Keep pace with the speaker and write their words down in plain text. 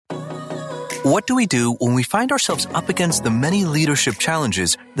What do we do when we find ourselves up against the many leadership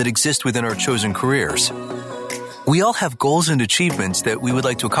challenges that exist within our chosen careers? We all have goals and achievements that we would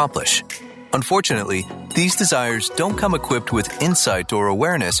like to accomplish. Unfortunately, these desires don't come equipped with insight or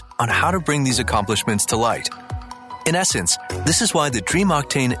awareness on how to bring these accomplishments to light. In essence, this is why the Dream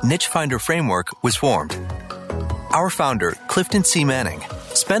Octane Niche Finder Framework was formed. Our founder, Clifton C. Manning,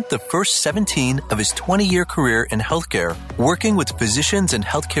 spent the first 17 of his 20-year career in healthcare working with physicians and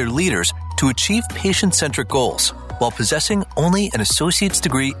healthcare leaders to achieve patient-centric goals while possessing only an associate's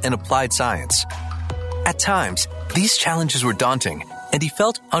degree in applied science. At times, these challenges were daunting, and he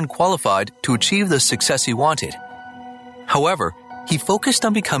felt unqualified to achieve the success he wanted. However, he focused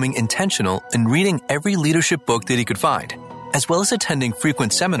on becoming intentional in reading every leadership book that he could find, as well as attending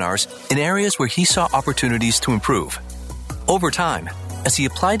frequent seminars in areas where he saw opportunities to improve. Over time, as he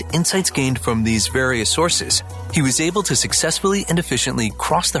applied insights gained from these various sources, he was able to successfully and efficiently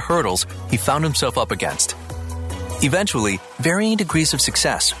cross the hurdles he found himself up against. Eventually, varying degrees of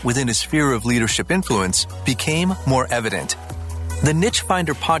success within his sphere of leadership influence became more evident. The Niche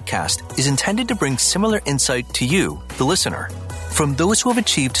Finder podcast is intended to bring similar insight to you, the listener, from those who have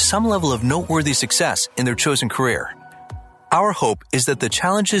achieved some level of noteworthy success in their chosen career. Our hope is that the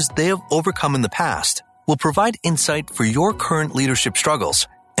challenges they have overcome in the past will provide insight for your current leadership struggles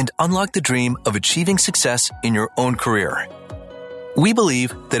and unlock the dream of achieving success in your own career. We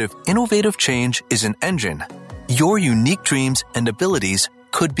believe that if innovative change is an engine, your unique dreams and abilities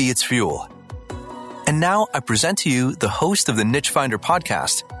could be its fuel. And now I present to you the host of the Niche Finder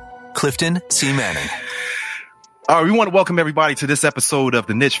podcast, Clifton C. Manning. All right, we want to welcome everybody to this episode of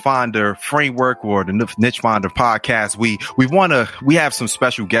the Niche Finder Framework or the Niche Finder podcast. We have some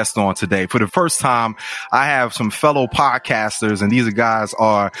special guests on today. For the first time, I have some fellow podcasters, and these guys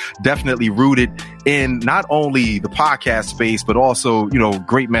are definitely rooted in not only the podcast space, but also,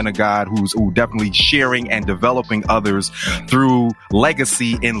 great men of God who definitely sharing and developing others through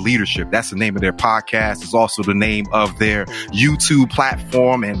legacy in leadership. That's the name of their podcast. It's also the name of their YouTube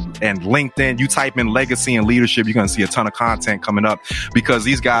platform and LinkedIn. You type in legacy and leadership, you're going to see a ton of content coming up because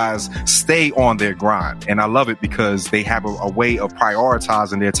these guys stay on their grind. And I love it because they have a way of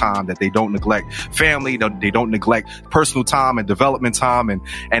prioritizing their time, that they don't neglect family, they don't neglect personal time and development time,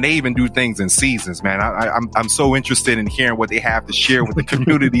 and they even do things in seasons, man. I'm so interested in hearing what they have to share with the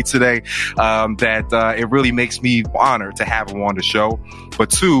community today, that it really makes me honored to have them on the show. But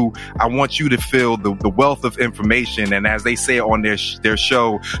two, I want you to feel the wealth of information, and as they say on their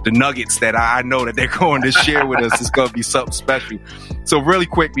show, the nuggets that I know that they're going to share with us is going to be something special. So really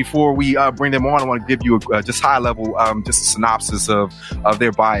quick, before we bring them on, I want to give you a just high level, just a synopsis of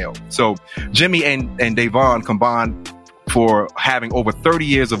their bio. So Jimmie and Devon combined for having over 30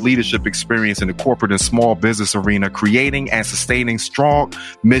 years of leadership experience in the corporate and small business arena, creating and sustaining strong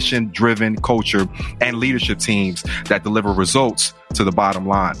mission-driven culture and leadership teams that deliver results to the bottom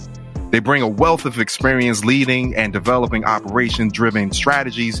line. They bring a wealth of experience leading and developing operation-driven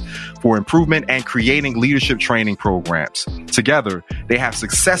strategies for improvement and creating leadership training programs. Together, they have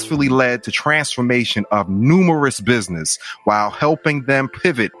successfully led to transformation of numerous business while helping them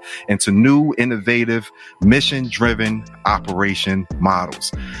pivot into new, innovative, mission-driven operation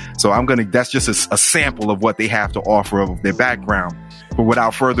models. So that's just a sample of what they have to offer of their background. But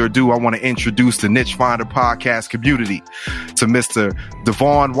without further ado, I want to introduce the Niche Finder podcast community to Mr.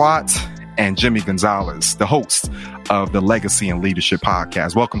 Devon Watts and Jimmie Gonzalez, the host of the Legacy and Leadership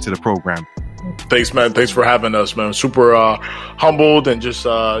podcast. Welcome to the program. Thanks, man. Thanks for having us, man. Super humbled and just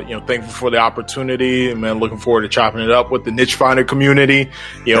thankful for the opportunity, and man, looking forward to chopping it up with the Niche Finder community.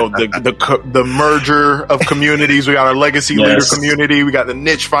 The merger of communities. We got our Legacy Leader community. We got the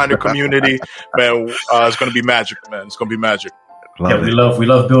Niche Finder community. Man, it's going to be magic, man. It's going to be magic. We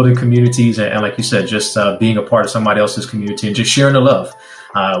love building communities, and like you said, just being a part of somebody else's community and just sharing the love.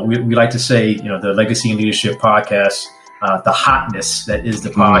 We like to say, the Legacy and Leadership podcast, the hotness that is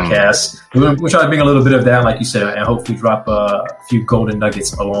the podcast. We'll try to bring a little bit of that, like you said, and hopefully drop a few golden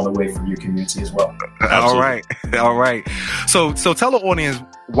nuggets along the way for your community as well. Absolutely. All right. So tell the audience,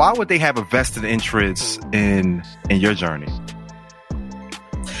 why would they have a vested interest in your journey?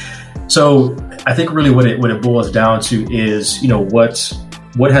 So I think really what it boils down to is,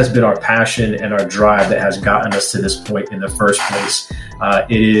 what has been our passion and our drive that has gotten us to this point in the first place.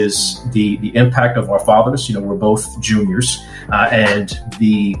 It is the impact of our fathers. We're both juniors, and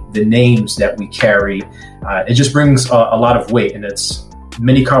the names that we carry, it just brings a lot of weight. And it's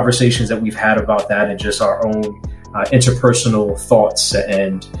many conversations that we've had about that and just our own interpersonal thoughts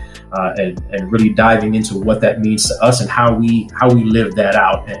and really diving into what that means to us and how we live that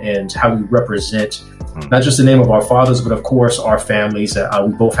out and how we represent not just the name of our fathers, but of course our families.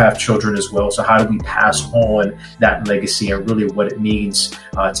 We both have children as well. So how do we pass on that legacy and really what it means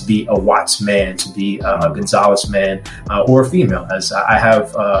to be a Watts man, to be a Gonzalez man, or a female, as I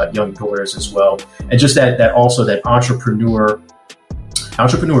have young daughters as well. And just that also that entrepreneur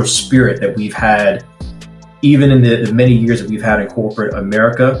spirit that we've had, even in the many years that we've had in corporate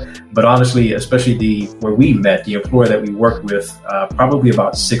America. But honestly, especially where we met, the employer that we worked with, probably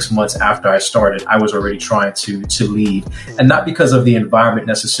about 6 months after I started, I was already trying to leave. And not because of the environment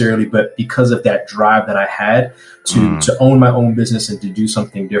necessarily, but because of that drive that I had to own my own business and to do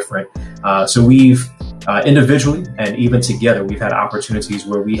something different. So we've individually and even together, we've had opportunities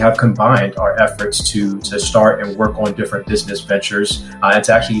where we have combined our efforts to start and work on different business ventures and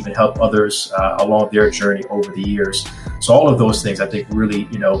to actually even help others along their journey over the years. So all of those things, I think, really,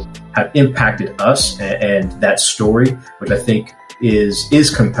 have impacted us, and that story, which I think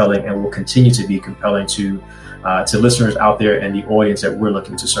is compelling and will continue to be compelling to listeners out there and the audience that we're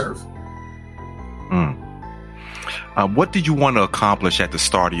looking to serve. What did you want to accomplish at the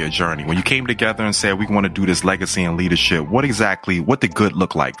start of your journey? When you came together and said, we want to do this legacy and leadership, what did good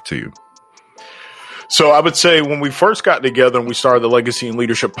look like to you? So I would say when we first got together and we started the Legacy and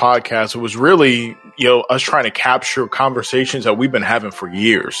Leadership podcast, it was really, us trying to capture conversations that we've been having for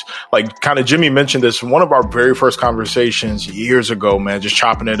years. Like kind of Jimmie mentioned this, one of our very first conversations years ago, man, just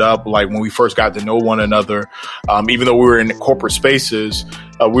chopping it up. Like when we first got to know one another, even though we were in corporate spaces,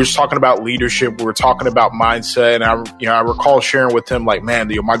 we were just talking about leadership. We were talking about mindset. And I recall sharing with him, like, man,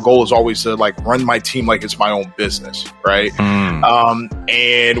 my goal is always to like run my team like it's my own business. Right.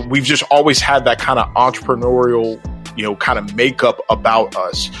 And we've just always had that kind of entrepreneurial, kind of makeup about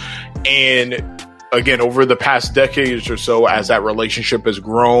us. And again, over the past decades or so, as that relationship has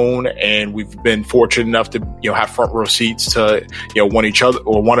grown and we've been fortunate enough to, have front row seats to,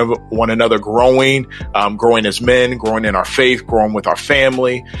 one another growing as men, growing in our faith, growing with our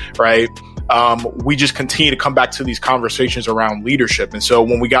family, right? We just continue to come back to these conversations around leadership. And so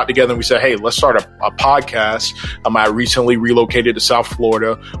when we got together and we said, hey, let's start a podcast. I recently relocated to South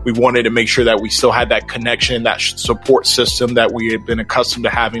Florida. We wanted to make sure that we still had that connection, that support system that we had been accustomed to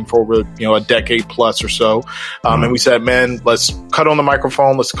having for over, a decade plus or so. And we said, man, let's cut on the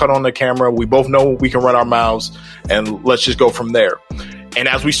microphone. Let's cut on the camera. We both know we can run our mouths, and let's just go from there. And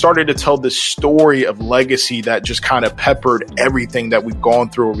as we started to tell this story of legacy that just kind of peppered everything that we've gone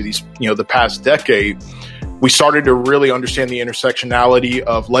through over these, the past decade, we started to really understand the intersectionality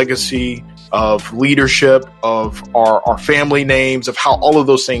of legacy, of leadership, of our family names, of how all of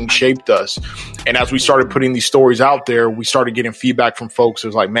those things shaped us. And as we started putting these stories out there, we started getting feedback from folks. It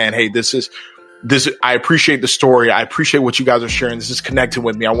was like, man, hey, I appreciate the story. I appreciate what you guys are sharing. This is connecting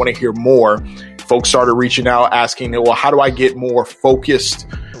with me. I want to hear more. Folks started reaching out, asking, well, how do I get more focused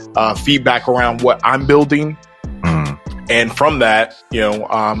feedback around what I'm building? And from that,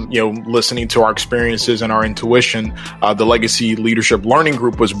 listening to our experiences and our intuition, the Legacy Leadership Learning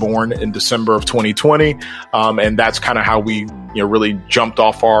Group was born in December of 2020. And that's kind of how we, really jumped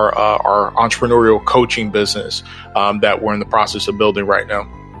off our entrepreneurial coaching business that we're in the process of building right now.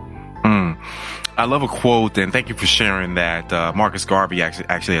 I love a quote, and thank you for sharing that. Marcus Garvey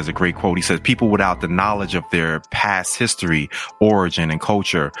actually has a great quote. He says, people without the knowledge of their past history, origin, and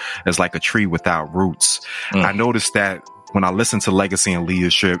culture is like a tree without roots. I noticed that when I listen to legacy and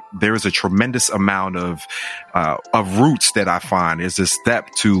leadership, there is a tremendous amount of roots that I find. There's a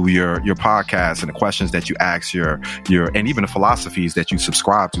step to your podcast and the questions that you ask your, and even the philosophies that you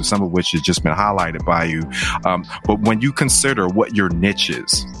subscribe to, some of which has just been highlighted by you. But when you consider what your niche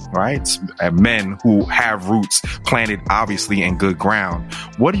is, right? Men who have roots planted obviously in good ground.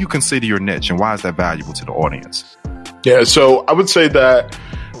 What do you consider your niche, and why is that valuable to the audience? Yeah. So I would say that,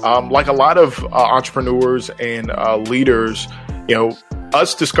 like a lot of entrepreneurs and leaders,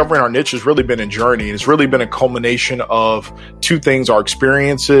 us discovering our niche has really been a journey. It's really been a culmination of two things: our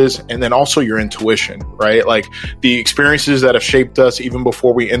experiences and then also your intuition, right? Like the experiences that have shaped us even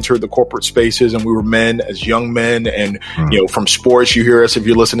before we entered the corporate spaces and we were men, as young men. And, from sports, you hear us, if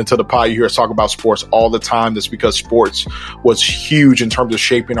you're listening to the pod, you hear us talk about sports all the time. That's because sports was huge in terms of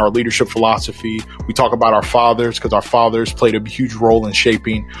shaping our leadership philosophy. We talk about our fathers because our fathers played a huge role in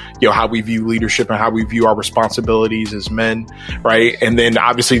shaping, how we view leadership and how we view our responsibilities as men, right? And then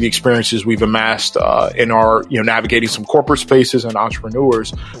obviously the experiences we've amassed in our, navigating some corporate spaces and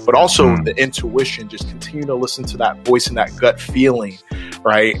entrepreneurs, but also the intuition, just continue to listen to that voice and that gut feeling,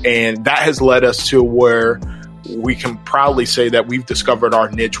 right? And that has led us to where we can proudly say that we've discovered our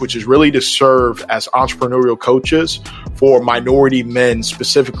niche, which is really to serve as entrepreneurial coaches for minority men,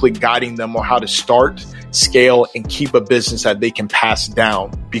 specifically guiding them on how to start, scale, and keep a business that they can pass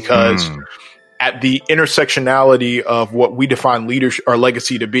down. Because at the intersectionality of what we define leadership or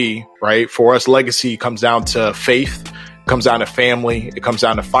legacy to be, right? For us, legacy comes down to faith, comes down to family, it comes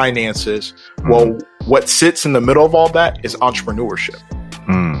down to finances. Well, what sits in the middle of all that is entrepreneurship.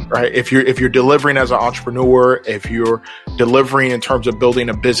 Right. If you're delivering as an entrepreneur, if you're delivering in terms of building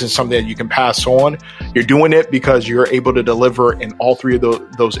a business, something that you can pass on, you're doing it because you're able to deliver in all three of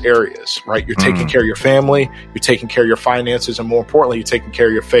those areas, right? You're taking care of your family, you're taking care of your finances, and more importantly, you're taking care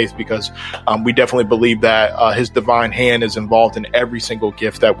of your faith, because we definitely believe that his divine hand is involved in every single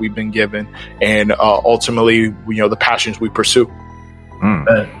gift that we've been given, and ultimately, the passions we pursue.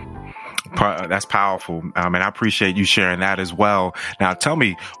 That's powerful. And I appreciate you sharing that as well. Now, tell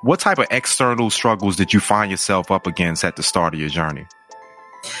me, what type of external struggles did you find yourself up against at the start of your journey?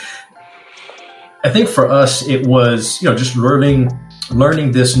 I think for us, it was, just learning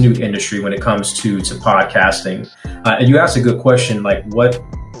this new industry when it comes to podcasting. And you asked a good question, like what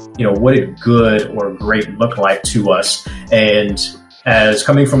did good or great look like to us? And as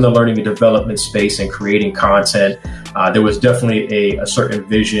coming from the learning and development space and creating content, there was definitely a certain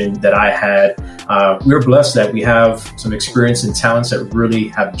vision that I had. We were blessed that we have some experience and talents that really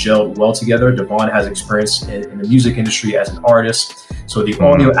have gelled well together. Devon has experience in the music industry as an artist. So the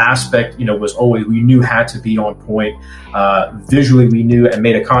audio aspect, was always, we knew had to be on point. Visually, we knew and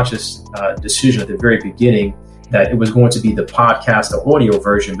made a conscious decision at the very beginning that it was going to be the podcast, the audio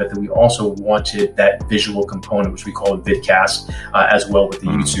version, but then we also wanted that visual component, which we call a vidcast, as well with the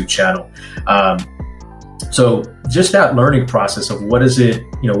YouTube channel. So just that learning process of what does it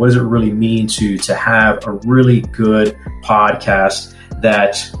really mean to have a really good podcast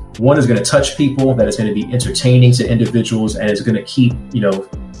that one is going to touch people, that is going to be entertaining to individuals, and is going to keep,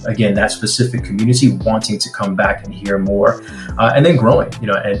 again, that specific community wanting to come back and hear more, and then growing,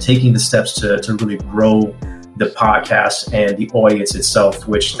 and taking the steps to really grow the podcast and the audience itself,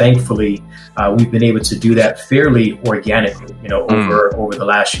 which thankfully we've been able to do that fairly organically, over the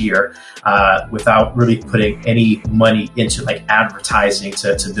last year, without really putting any money into like advertising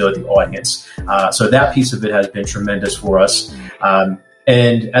to build the audience. So that piece of it has been tremendous for us.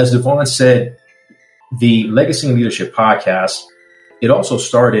 And as Devon said, the Legacy and Leadership podcast, it also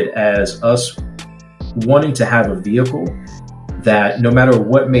started as us wanting to have a vehicle that no matter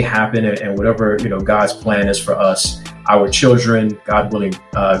what may happen and whatever, God's plan is for us, our children, God willing,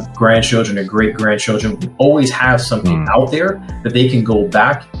 grandchildren and great grandchildren, we always have something out there that they can go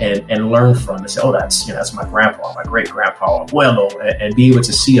back and learn from and say, oh, that's my grandpa, my great grandpa, abuelo, and be able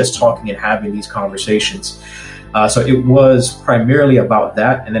to see us talking and having these conversations. So it was primarily about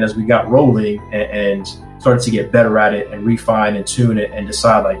that. And then as we got rolling and started to get better at it and refine and tune it and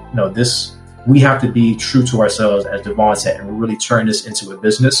decide we have to be true to ourselves, as Devon said, and really turn this into a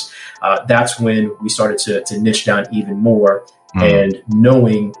business. That's when we started to niche down even more, and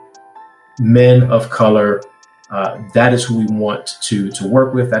knowing men of color, that is who we want to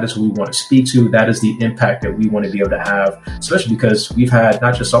work with. That is who we want to speak to. That is the impact that we want to be able to have, especially because we've had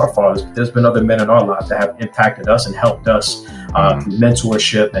not just our fathers, but there's been other men in our lives that have impacted us and helped us through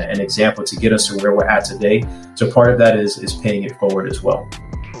mentorship and example to get us to where we're at today. So part of that is paying it forward as well.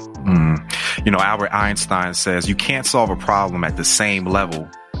 Albert Einstein says you can't solve a problem at the same level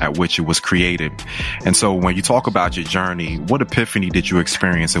at which it was created. And so when you talk about your journey, what epiphany did you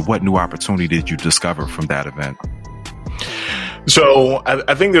experience and what new opportunity did you discover from that event? So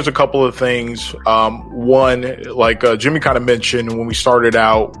I think there's a couple of things. One, like Jimmie kind of mentioned when we started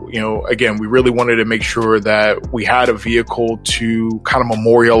out, again, we really wanted to make sure that we had a vehicle to kind of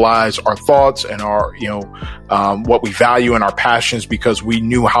memorialize our thoughts and our, what we value and our passions, because we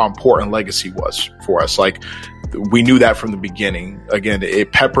knew how important legacy was for us. Like, we knew that from the beginning. Again,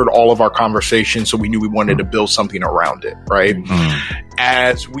 it peppered all of our conversations, so we knew we wanted to build something around it, right?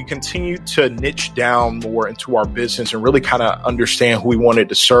 As we continued to niche down more into our business and really kind of understand who we wanted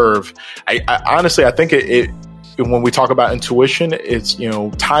to serve, I honestly, I think it when we talk about intuition, it's,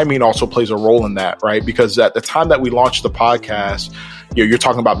 timing also plays a role in that, right? Because at the time that we launched the podcast, you're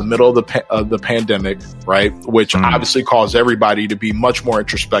talking about the middle of the pandemic, right? Which obviously caused everybody to be much more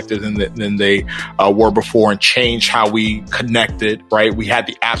introspective than they were before, and change how we connected, right? We had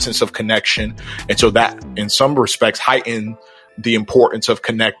the absence of connection. And so that in some respects heightened the importance of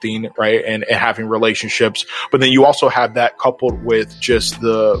connecting, right? And having relationships. But then you also have that coupled with just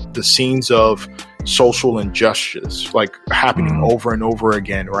the scenes of social injustice, like happening over and over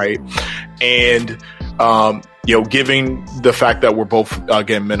again, right? And, given the fact that we're both,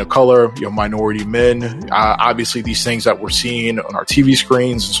 again, men of color, minority men, obviously these things that we're seeing on our TV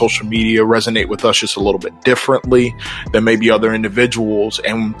screens and social media resonate with us just a little bit differently than maybe other individuals.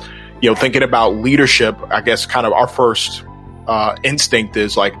 And, thinking about leadership, I guess kind of our first instinct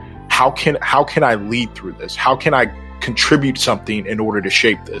is like, how can I lead through this? How can I contribute something in order to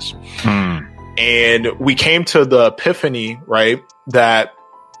shape this? And we came to the epiphany, right, that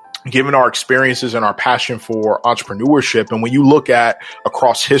given our experiences and our passion for entrepreneurship, and when you look at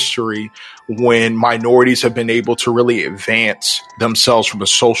across history, when minorities have been able to really advance themselves from a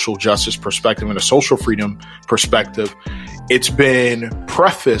social justice perspective and a social freedom perspective, it's been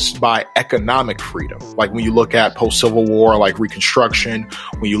prefaced by economic freedom. Like when you look at post-Civil War, like Reconstruction,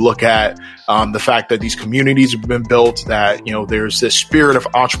 when you look at the fact that these communities have been built, that, you know, there's this spirit of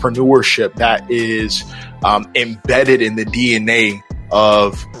entrepreneurship that is embedded in the DNA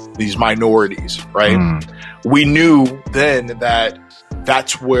of these minorities, right? We knew then that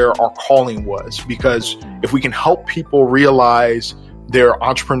that's where our calling was, because if we can help people realize their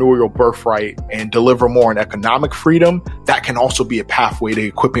entrepreneurial birthright and deliver more on economic freedom, that can also be a pathway to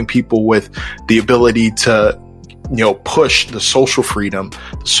equipping people with the ability to, you know, push the social freedom,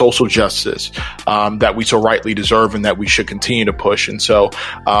 the social justice that we so rightly deserve and that we should continue to push. And so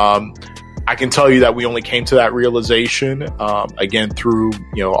I can tell you that we only came to that realization, again, through,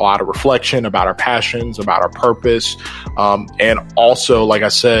 you know, a lot of reflection about our passions, about our purpose. And also, like I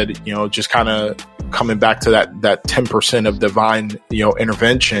said, you know, just kind of coming back to that 10% of divine, you know,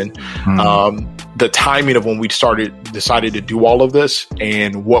 intervention, the timing of when we decided to do all of this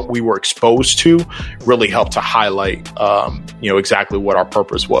and what we were exposed to really helped to highlight, you know, exactly what our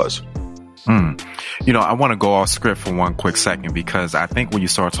purpose was. You know, I want to go off script for one quick second, because I think when you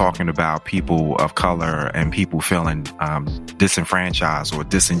start talking about people of color and people feeling disenfranchised or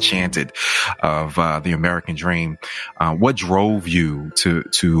disenchanted of the American dream, what drove you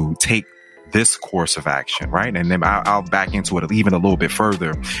to take this course of action, right? And then I'll back into it even a little bit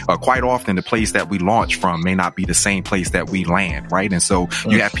further. Quite often, the place that we launch from may not be the same place that we land, right? And so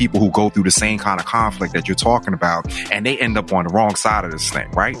you have people who go through the same kind of conflict that you're talking about, and they end up on the wrong side of this thing,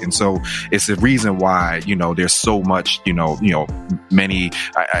 right? And so it's the reason why, you know, there's so much, there are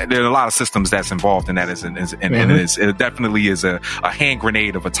a lot of systems that's involved in that, it definitely is a hand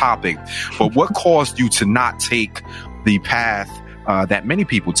grenade of a topic. But what caused you to not take the path that many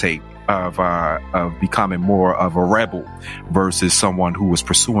people take of becoming more of a rebel versus someone who was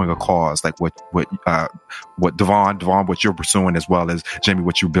pursuing a cause, like what Devon, what you're pursuing, as well as Jimmie,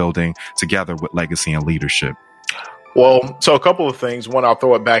 what you're building together with legacy and leadership? Well, so a couple of things. One, I'll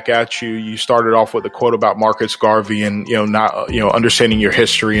throw it back at you. You started off with a quote about Marcus Garvey and, understanding your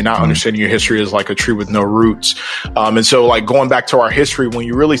history, and not understanding your history is like a tree with no roots. And so like going back to our history, when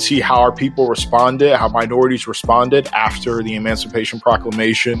you really see how our people responded, how minorities responded after the Emancipation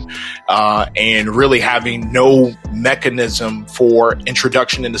Proclamation, and really having no mechanism for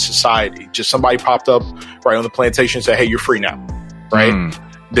introduction into society, just somebody popped up right on the plantation and said, "Hey, you're free now." Right.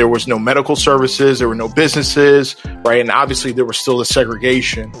 There was no medical services. There were no businesses, right? And obviously there was still a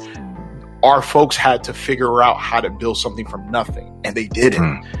segregation. Our folks had to figure out how to build something from nothing, and they did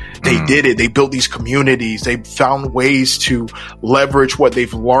it. They did it. They built these communities. They found ways to leverage what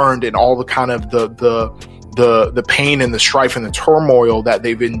they've learned and all the kind of the pain and the strife and the turmoil that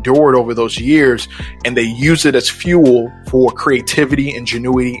they've endured over those years, and they use it as fuel for creativity,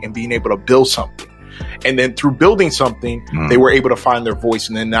 ingenuity, and being able to build something. And then through building something, they were able to find their voice.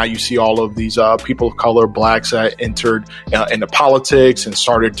 And then now you see all of these people of color, blacks that entered into politics and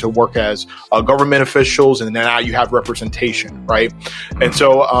started to work as government officials. And then now you have representation, right? And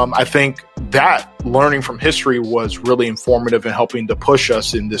so I think that learning from history was really informative in helping to push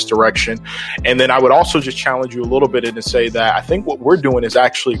us in this direction. And then I would also just challenge you a little bit and to say that I think what we're doing is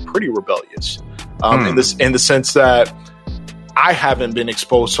actually pretty rebellious in the sense that I haven't been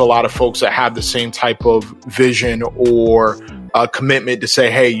exposed to a lot of folks that have the same type of vision or commitment to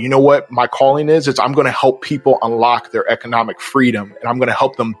say, hey, you know what my calling is I'm going to help people unlock their economic freedom, and I'm going to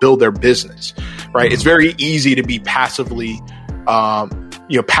help them build their business, right? It's very easy to be passively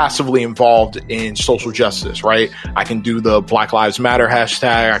involved in social justice, right? I can do the Black Lives Matter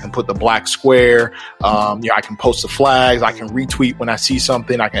hashtag. I can put the black square. I can post the flags. I can retweet when I see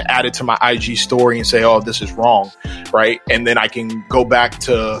something. I can add it to my IG story and say, oh, this is wrong, right? And then I can go back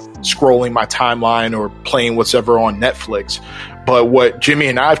to scrolling my timeline or playing whatever on Netflix. But what Jimmie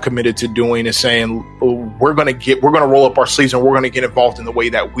and I have committed to doing is saying, we're going to roll up our sleeves and we're going to get involved in the way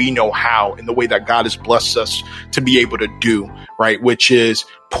that we know how, in the way that God has blessed us to be able to do, right? Which is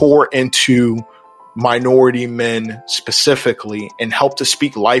pour into minority men specifically and help to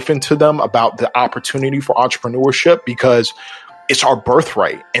speak life into them about the opportunity for entrepreneurship, because it's our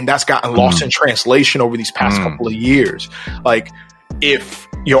birthright. And that's gotten lost in translation over these past couple of years. Like if,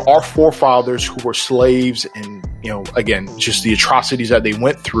 our forefathers who were slaves and again, just the atrocities that they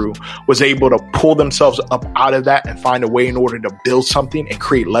went through, was able to pull themselves up out of that and find a way in order to build something and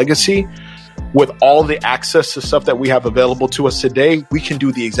create legacy. With all the access to stuff that we have available to us today, we can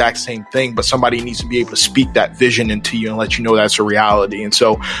do the exact same thing, but somebody needs to be able to speak that vision into you and let you know that's a reality. And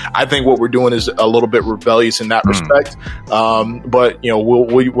so I think what we're doing is a little bit rebellious in that respect. But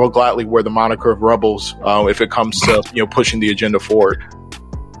we'll gladly wear the moniker of rebels if it comes to pushing the agenda forward.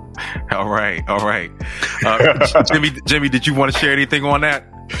 All right. Jimmie, did you want to share anything on that?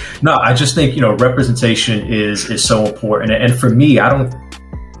 No, I just think representation is so important, and for me,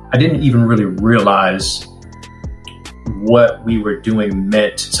 I didn't even really realize what we were doing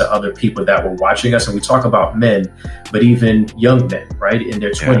meant to other people that were watching us. And we talk about men, but even young men, right, in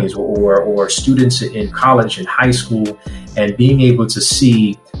their 20s or students in college and high school, and being able to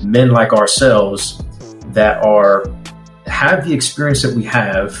see men like ourselves that have the experience that we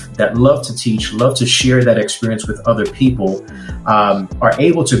have, that love to teach, love to share that experience with other people, are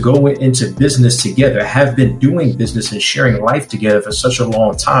able to go into business together, have been doing business and sharing life together for such a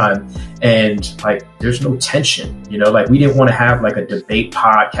long time. And there's no tension, we didn't want to have a debate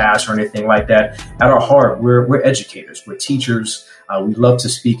podcast or anything like that. At our heart, we're educators, we're teachers. We love to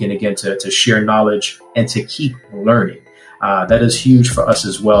speak and again, to share knowledge and to keep learning. That is huge for us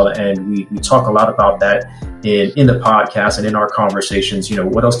as well. And we talk a lot about that in the podcast and in our conversations.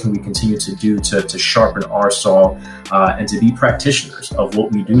 What else can we continue to do to sharpen our saw and to be practitioners of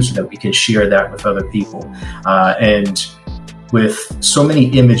what we do so that we can share that with other people. And with so many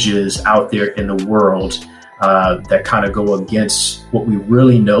images out there in the world that kind of go against what we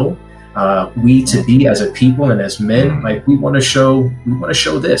really know, we to be as a people and as men, we want to show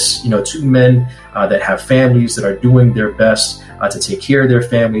this, two men that have families, that are doing their best to take care of their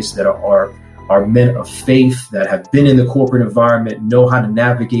families, that are men of faith, that have been in the corporate environment, know how to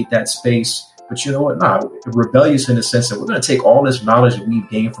navigate that space. But you know what? Rebellious in the sense that we're going to take all this knowledge that we've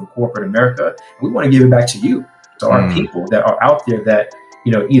gained from corporate America, and we want to give it back to you, to our people that are out there that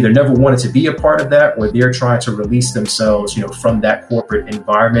either never wanted to be a part of that, or they're trying to release themselves, from that corporate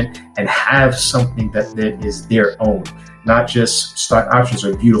environment and have something that is their own. Not just stock options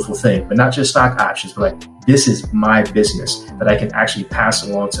are a beautiful thing, but not just stock options, but this is my business that I can actually pass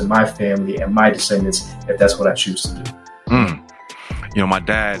along to my family and my descendants if that's what I choose to do.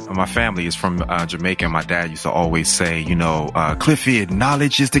 My family is from Jamaica, and my dad used to always say, Clifford,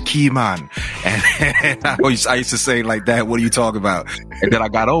 knowledge is the key, man. And I used to say like that, what are you talking about? And then I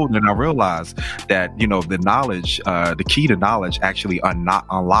got older and I realized that, the knowledge, the key to knowledge actually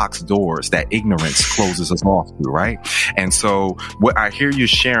unlocks doors that ignorance closes us off to, right? And so what I hear you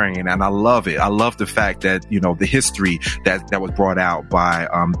sharing, and I love it. I love the fact that, the history that was brought out by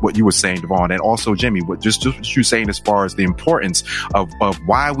what you were saying, Devon, and also Jimmie, what you saying as far as the importance of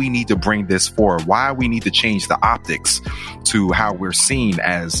why we need to bring this forward, why we need to change the optics to how we're seen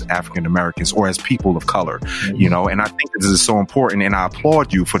as African Americans or as people of color, and I think this is so important, and I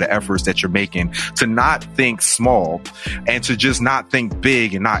applaud you for the efforts that you're making to not think small and to just not think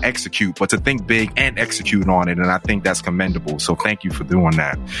big and not execute, but to think big and execute on it. And I think that's commendable. So thank you for doing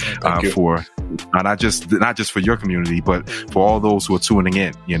that, for not just for your community, but for all those who are tuning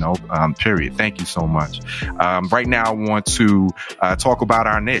in, period. Thank you so much. Right now I want to talk about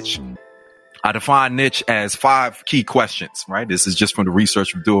our niche. I define niche as 5 key questions, right? This is just from the research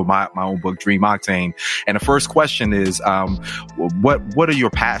from doing my own book, Dream Octane. And the first question is, what are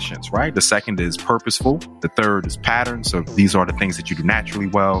your passions, right? The second is purposeful. The third is patterns. So these are the things that you do naturally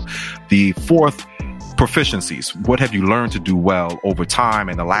well. The fourth, proficiencies. What have you learned to do well over time?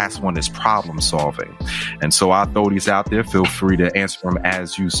 And the last one is problem solving. And so I'll throw these out there. Feel free to answer them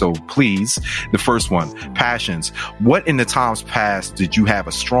as you so please. The first one, passions. What in the times past did you have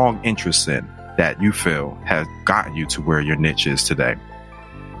a strong interest in that you feel has gotten you to where your niche is today?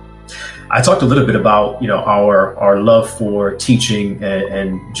 I talked a little bit about, our love for teaching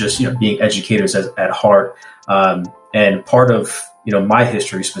and just, being educators at heart. And part of, my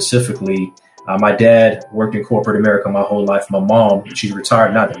history specifically, my dad worked in corporate America my whole life. My mom, she's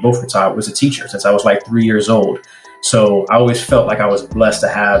retired now, they're both retired, was a teacher since I was 3 years old. So I always felt like I was blessed to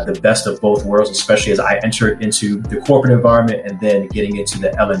have the best of both worlds, especially as I entered into the corporate environment and then getting into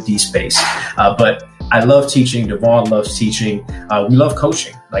the L&D space. But I love teaching. Devon loves teaching. We love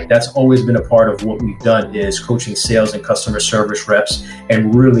coaching. That's always been a part of what we've done, is coaching sales and customer service reps.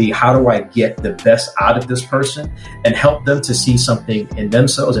 And really, how do I get the best out of this person and help them to see something in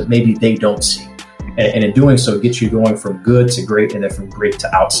themselves that maybe they don't see? And in doing so, get you going from good to great, and then from great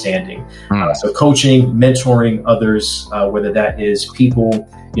to outstanding. So coaching, mentoring others, whether that is people,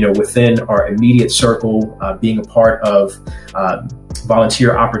 within our immediate circle, being a part of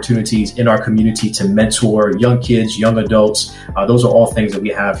volunteer opportunities in our community to mentor young kids, young adults. Those are all things that we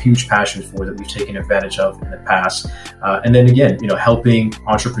have huge passion for, that we've taken advantage of in the past. And then again, helping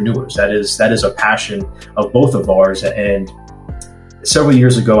entrepreneurs. That is a passion of both of ours. And several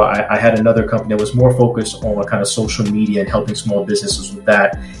years ago, I had another company that was more focused on kind of social media and helping small businesses with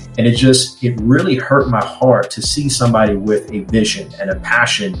that. And it really hurt my heart to see somebody with a vision and a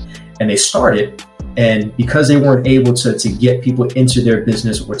passion, and they started. And because they weren't able to get people into their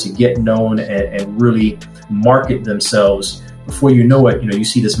business or to get known and really market themselves, before you know it, you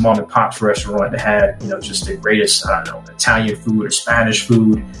see this mom and pop's restaurant that had, just the greatest, Italian food or Spanish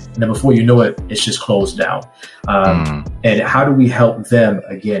food. And then before you know it, it's just closed down. And how do we help them,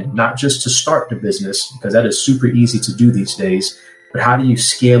 again, not just to start the business, because that is super easy to do these days, but how do you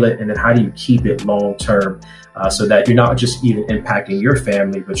scale it? And then how do you keep it long term so that you're not just even impacting your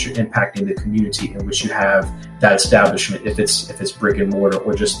family, but you're impacting the community in which you have that establishment, if it's brick and mortar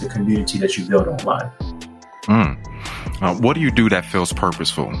or just the community that you build online. What do you do that feels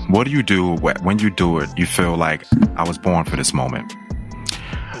purposeful? What do you do when you do it, you feel like I was born for this moment?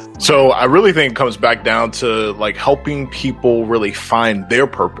 So I really think it comes back down to like helping people really find their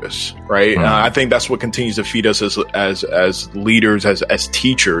purpose, right? I think that's what continues to feed us as leaders, as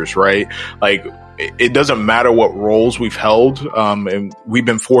teachers, right? Like it doesn't matter what roles we've held. And we've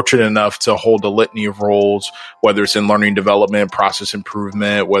been fortunate enough to hold a litany of roles, whether it's in learning development, process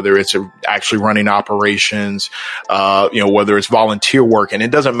improvement, whether it's actually running operations, whether it's volunteer work, and it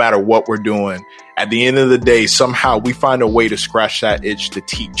doesn't matter what we're doing. At the end of the day, somehow we find a way to scratch that itch to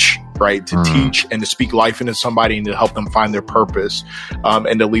teach, right? To teach and to speak life into somebody and to help them find their purpose,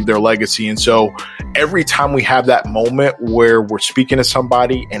 and to leave their legacy. And so every time we have that moment where we're speaking to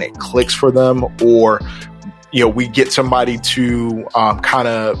somebody and it clicks for them, or we get somebody to kind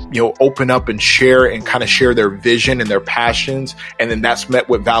of, open up and share their vision and their passions. And then that's met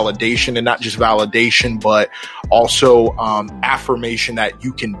with validation, and not just validation, but also affirmation that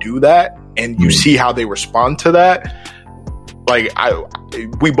you can do that. And you see how they respond to that. Like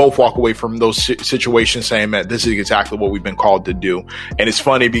we both walk away from those situations saying, man, this is exactly what we've been called to do. And it's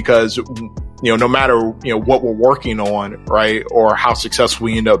funny because, no matter, what we're working on, right, or how successful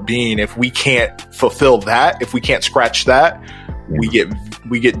we end up being, if we can't fulfill that, if we can't scratch that, we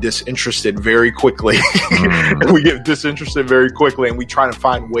get disinterested very quickly. We get disinterested very quickly, and we try to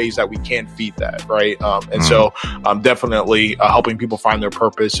find ways that we can feed that, right? So definitely helping people find their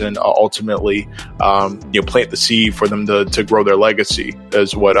purpose and ultimately plant the seed for them to grow their legacy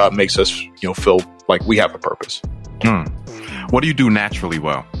is what makes us feel like we have a purpose. What do you do naturally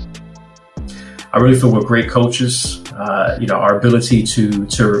well? I really feel we're great coaches. Our ability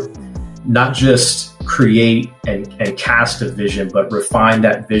to not just create and cast a vision, but refine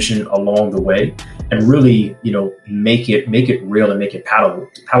that vision along the way, and really, make it real and make it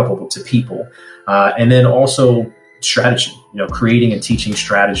palatable to people. And then also strategy, creating and teaching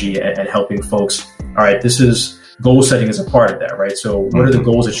strategy and helping folks. All right, goal setting is a part of that, right? So what are the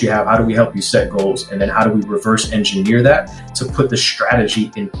goals that you have? How do we help you set goals? And then how do we reverse engineer that to put the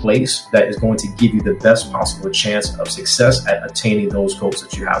strategy in place that is going to give you the best possible chance of success at attaining those goals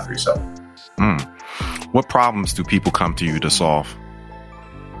that you have for yourself? What problems do people come to you to solve?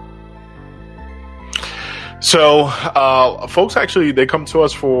 So, folks actually, they come to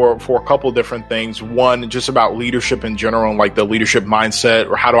us for a couple of different things. One, just about leadership in general, like the leadership mindset,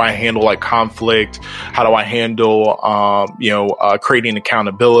 or how do I handle like conflict? How do I handle, creating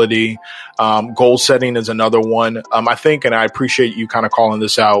accountability? Goal setting is another one. I think, and I appreciate you kind of calling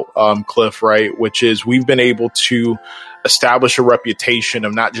this out, Cliff, right? Which is we've been able to establish a reputation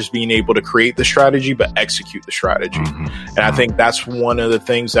of not just being able to create the strategy, but execute the strategy. And I think that's one of the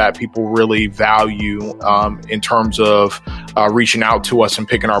things that people really value in terms of reaching out to us and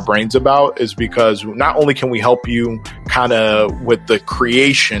picking our brains about, is because not only can we help you kind of with the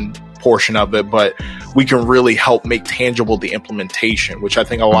creation portion of it, but we can really help make tangible the implementation, which I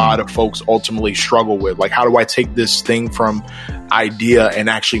think a lot of folks ultimately struggle with. Like, how do I take this thing from idea and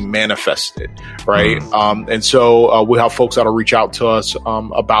actually manifest it, right? And so we'll have folks that'll reach out to us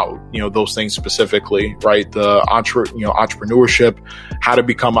about those things specifically, right? The entrepreneurship, how to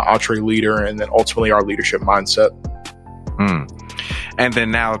become an entre leader, and then ultimately our leadership mindset. And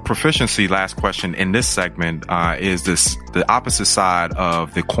then now proficiency, last question in this segment, is the opposite side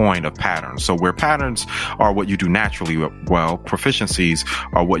of the coin of patterns. So where patterns are what you do naturally well, proficiencies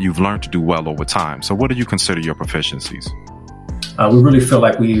are what you've learned to do well over time. So what do you consider your proficiencies? we really feel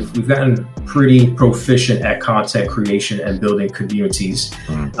like we've gotten pretty proficient at content creation and building communities.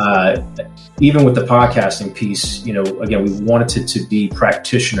 Even with the podcasting piece, again, we wanted it to be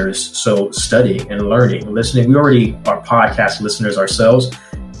practitioners. So studying and learning, listening. We already are podcast listeners ourselves,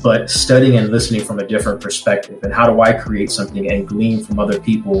 but studying and listening from a different perspective. And how do I create something and glean from other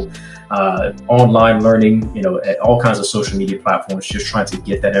people? Online learning, at all kinds of social media platforms, just trying to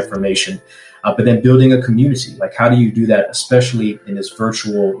get that information. But then building a community, like how do you do that, especially in this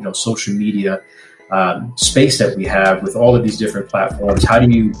virtual, social media space that we have with all of these different platforms? How do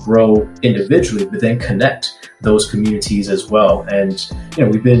you grow individually, but then connect those communities as well? And,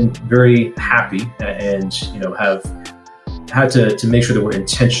 we've been very happy and, have had to make sure that we're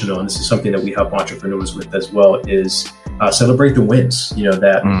intentional. And this is something that we help entrepreneurs with as well, is celebrate the wins,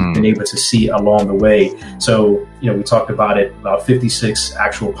 that we've been able to see along the way. So, we talked about it, about 56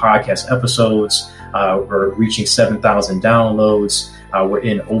 actual podcast episodes. We're reaching 7,000 downloads. We're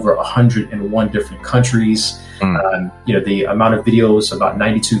in over 101 different countries. The amount of videos, about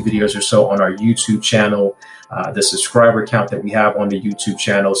 92 videos or so on our YouTube channel, the subscriber count that we have on the YouTube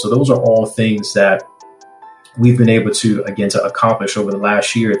channel. So those are all things that we've been able to accomplish over the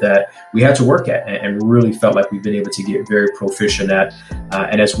last year that we had to work at and really felt like we've been able to get very proficient at.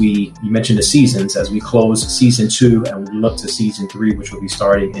 And as you mentioned the seasons, as we close season 2 and we look to season 3, which will be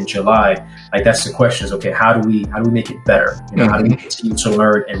starting in July, like that's the question is, okay, how do we make it better? How do we continue to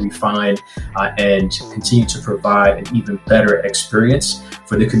learn and refine and continue to provide an even better experience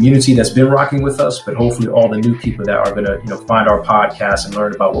for the community that's been rocking with us, but hopefully all the new people that are going to, find our podcast and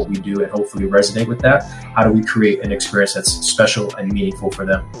learn about what we do and hopefully resonate with that. How do we create an experience that's special and meaningful for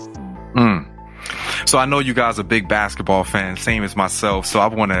them? So I know you guys are big basketball fans, same as myself. So I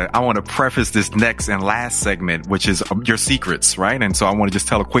want to preface this next and last segment, which is your secrets, right? And so I want to just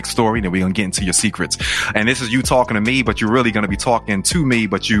tell a quick story, then we're going to get into your secrets. And this is you talking to me, but you're really going to be talking to me,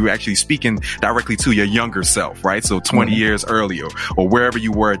 but you actually speaking directly to your younger self, right? So 20 years earlier or wherever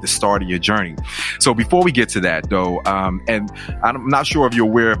you were at the start of your journey. So before we get to that though, and I'm not sure if you're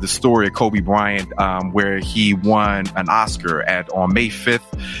aware of the story of Kobe Bryant, where he won an Oscar on May 5th.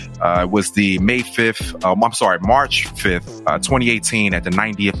 It was the March 5th, 2018 at the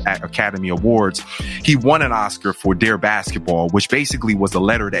 90th Academy Awards. He won an Oscar for Dear Basketball, which basically was a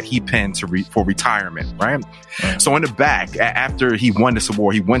letter that he penned for retirement, right? So in the back, after he won this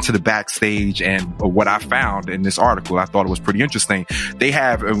award, he went to the backstage, and what I found in this article, I thought it was pretty interesting. They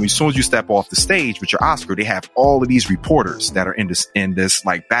have, as soon as you step off the stage with your Oscar, they have all of these reporters that are in this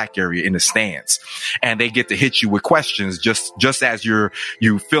like back area in the stands, and they get to hit you with questions just as you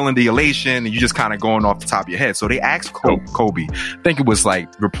feeling the elation and you just kind of going off the top of your head. So they asked Kobe, I think it was like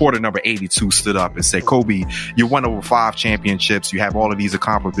reporter number 82 stood up and said, Kobe, you won over 5 championships. You have all of these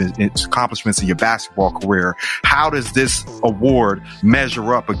accomplishments in your basketball career. How does this award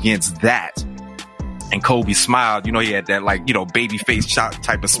measure up against that? And Kobe smiled, he had that baby face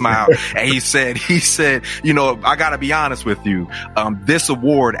type of smile. And he said, I gotta be honest with you. This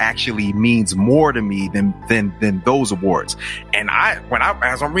award actually means more to me than those awards. And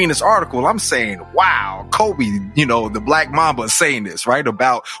as I'm reading this article, I'm saying, wow, Kobe, the Black Mamba is saying this, right?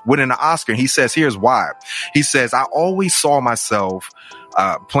 About winning an Oscar. And he says, here's why. He says, I always saw myself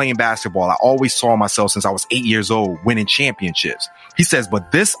playing basketball. I always saw myself since I was 8 years old winning championships. He says,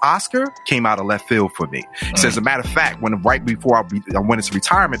 but this Oscar came out of left field for me. He says, as a matter of fact, right before I went into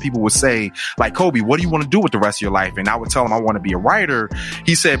retirement, people would say, like, Kobe, what do you want to do with the rest of your life? And I would tell them I want to be a writer.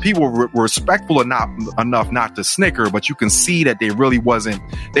 He said people were respectful enough not to snicker, but you can see that they really wasn't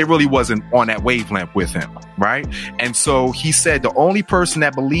on that wavelength with him, right? And so he said the only person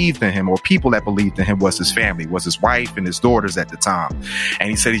that believed in him, or people that believed in him, was his family, was his wife and his daughters at the time. And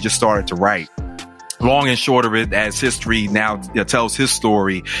he said he just started to write. Long and short of it, as history now tells his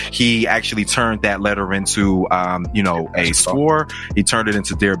story, he actually turned that letter into, a score. He turned it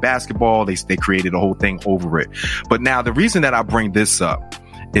into Dear Basketball. They created a whole thing over it. But now the reason that I bring this up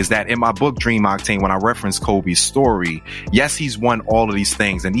is that in my book, Dream Octane, when I reference Kobe's story, yes, he's won all of these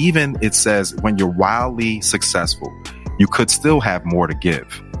things. And even it says when you're wildly successful, you could still have more to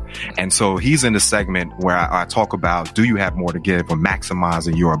give. And so he's in the segment where I talk about, do you have more to give, or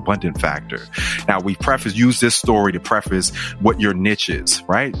maximizing your abundant factor? Now, we use this story to preface what your niche is,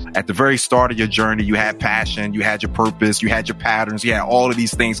 right? At the very start of your journey, you had passion, you had your purpose, you had your patterns, you had all of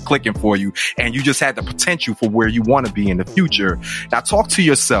these things clicking for you, and you just had the potential for where you want to be in the future. Now, talk to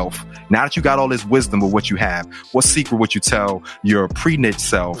yourself. Now that you got all this wisdom of what you have, what secret would you tell your pre-niche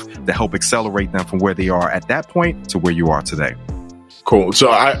self to help accelerate them from where they are at that point to where you are today? Cool. So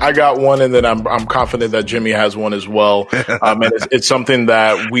I got one, and then I'm confident that Jimmie has one as well. And it's something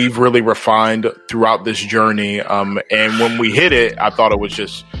that we've really refined throughout this journey. And when we hit it, I thought it was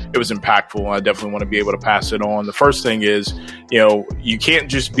impactful. I definitely want to be able to pass it on. The first thing is, you can't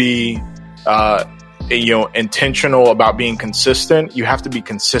just be, intentional about being consistent. You have to be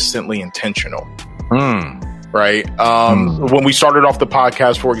consistently intentional. Right. When we started off the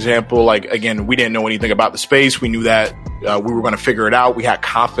podcast, for example, like, again, we didn't know anything about the space. We knew that we were going to figure it out. We had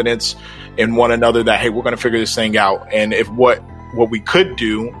confidence in one another that, hey, we're going to figure this thing out. And if what we could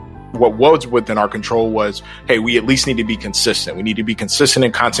do, what was within our control was, hey, we at least need to be consistent. We need to be consistent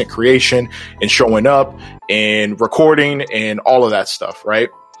in content creation and showing up and recording and all of that stuff. Right.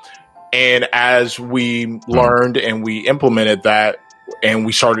 And as we learned and we implemented that and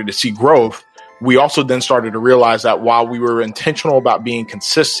we started to see growth, we also then started to realize that while we were intentional about being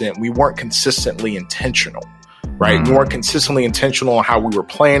consistent, we weren't consistently intentional, right? We weren't consistently intentional on how we were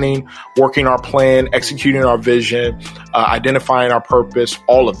planning, working our plan, executing our vision, identifying our purpose,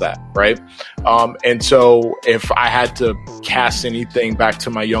 all of that, right? And so if I had to cast anything back to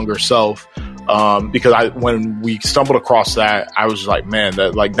my younger self, because when we stumbled across that, I was like, man,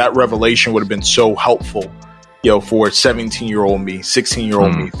 that revelation would have been so helpful, for 17-year-old me,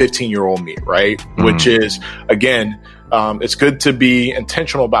 16-year-old me, 15-year-old me, right? Which is, again, it's good to be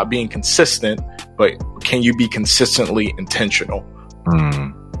intentional about being consistent, but can you be consistently intentional?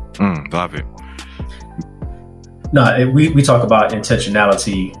 Love it. No, we talk about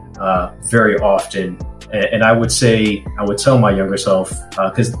intentionality very often. And I would tell my younger self,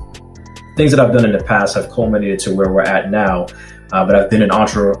 because things that I've done in the past have culminated to where we're at now. But I've been an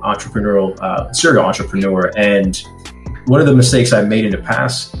entrepreneurial, serial entrepreneur. And one of the mistakes I made in the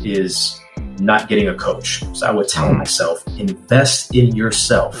past is not getting a coach. So I would tell myself, invest in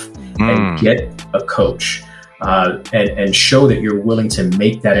yourself and get a coach, and show that you're willing to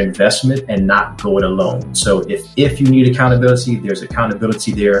make that investment and not go it alone. So if you need accountability, there's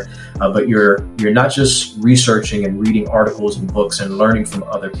accountability there, but you're not just researching and reading articles and books and learning from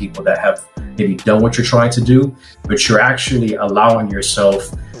other people that have maybe done what you're trying to do, but you're actually allowing yourself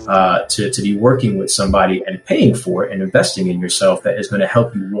to be working with somebody and paying for it and investing in yourself that is going to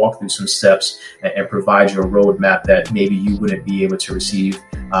help you walk through some steps and provide you a roadmap that maybe you wouldn't be able to receive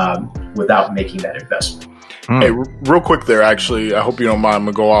without making that investment. Hey, real quick there, actually, I hope you don't mind. I'm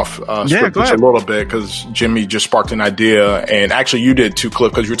going to go off script just a little bit because Jimmie just sparked an idea. And actually, you did too,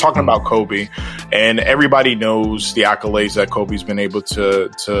 Cliff, because you're talking about Kobe. And everybody knows the accolades that Kobe's been able to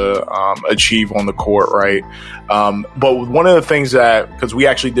achieve on the court, right? But one of the things because we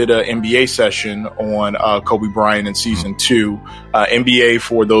actually did an NBA session on Kobe Bryant in season 2. NBA,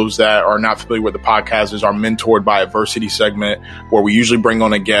 for those that are not familiar with the podcast, is our Mentored by Adversity segment, where we usually bring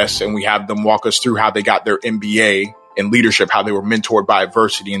on a guest and we have them walk us through how they got their MBA in leadership, how they were mentored by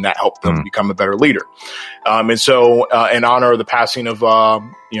adversity, and that helped them become a better leader. And so, in honor of the passing of,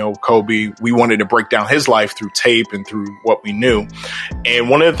 Kobe, we wanted to break down his life through tape and through what we knew. And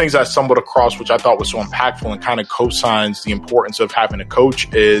one of the things I stumbled across, which I thought was so impactful and kind of cosigns the importance of having a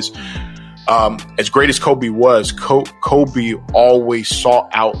coach, is as great as Kobe was, Kobe always sought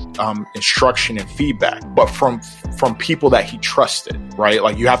out instruction and feedback, but from people that he trusted, right?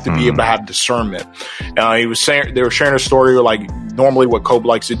 Like, you have to be able to have discernment. They were sharing a story where, like, normally what Kobe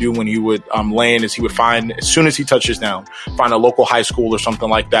likes to do when he would land is he would find, as soon as he touches down, find a local high school or something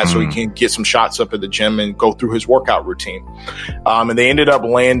like that so he can get some shots up at the gym and go through his workout routine. And they ended up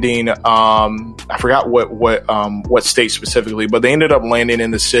landing, I forgot what state specifically, but they ended up landing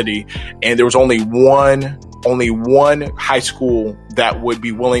in the city, and there was only one high school that would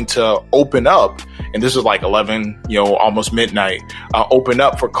be willing to open up, and this is like 11, almost midnight, open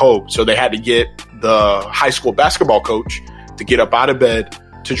up for Kobe. So they had to get the high school basketball coach to get up out of bed,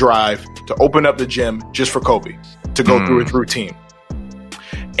 to drive, to open up the gym just for Kobe to go through his routine.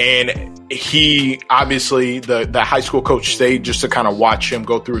 And he, obviously, the high school coach stayed just to kind of watch him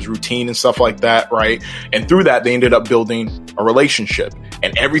go through his routine and stuff like that, right? And through that, they ended up building a relationship.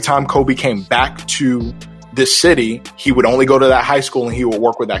 And every time Kobe came back to this city, he would only go to that high school and he would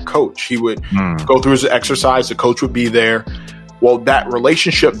work with that coach. He would go through his exercise. The coach would be there. Well, that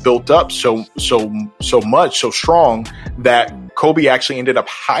relationship built up so strong that Kobe actually ended up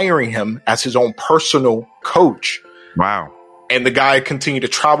hiring him as his own personal coach. Wow. And the guy continued to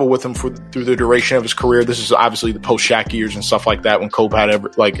travel with him through the duration of his career. This is obviously the post-Shaq years and stuff like that, when Kobe had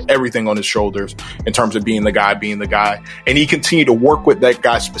everything on his shoulders in terms of being the guy. And he continued to work with that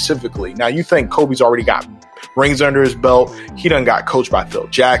guy specifically. Now, you think Kobe's already got rings under his belt. He done got coached by Phil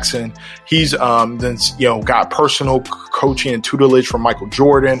Jackson. He's then got personal coaching and tutelage from Michael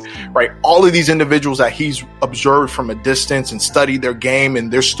Jordan, right? All of these individuals that he's observed from a distance and studied their game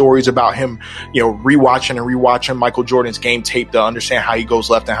and their stories about him, rewatching Michael Jordan's game tape to understand how he goes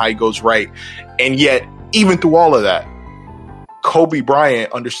left and how he goes right. And yet, even through all of that, Kobe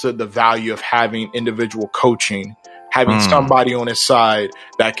Bryant understood the value of having individual coaching, having somebody on his side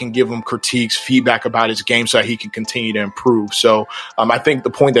that can give him critiques, feedback about his game so that he can continue to improve. So I think the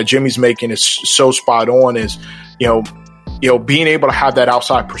point that Jimmie's making is so spot on is, being able to have that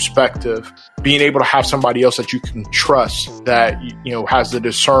outside perspective, being able to have somebody else that you can trust that, has the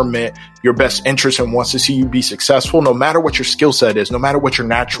discernment, your best interest and wants to see you be successful, no matter what your skill set is, no matter what your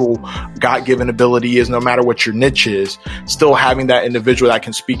natural God-given ability is, no matter what your niche is, still having that individual that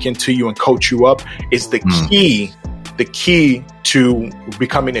can speak into you and coach you up is the key to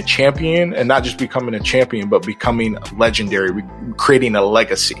becoming a champion, and not just becoming a champion, but becoming legendary, creating a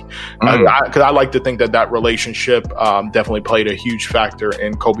legacy. Because I like to think that relationship definitely played a huge factor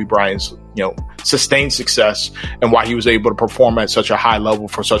in Kobe Bryant's sustained success and why he was able to perform at such a high level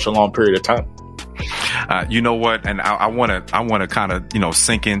for such a long period of time. You know what? And I want to kind of,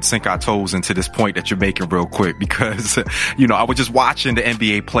 sink our toes into this point that you're making real quick, because, I was just watching the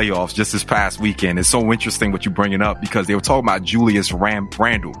NBA playoffs just this past weekend. It's so interesting what you're bringing up, because they were talking about Julius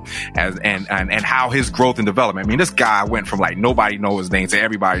Randle and how his growth and development. I mean, this guy went from like nobody know his name to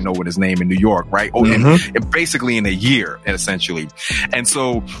everybody know what his name in New York, right? And basically in a year, essentially. And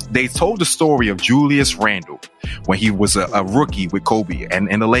so they told the story of Julius Randle when he was a rookie with Kobe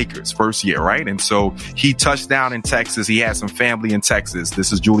and the Lakers first year, right? And so he touched down in Texas. He had some family in Texas.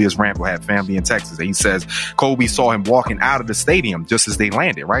 This is Julius Randle had family in Texas. And he says Kobe saw him walking out of the stadium just as they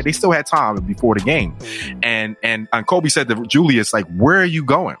landed, right? They still had time before the game. And Kobe said to Julius, like, where are you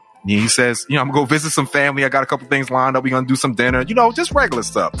going? And he says, I'm gonna go visit some family. I got a couple things lined up. We're gonna do some dinner, just regular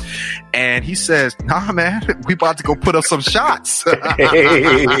stuff. And he says, nah, man, we about to go put up some shots. He said,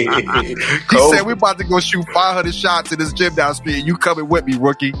 we're about to go shoot 500 shots in this gym down the street. You coming with me,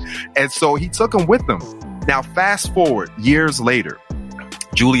 rookie? And so he took him with him. Now, fast forward years later,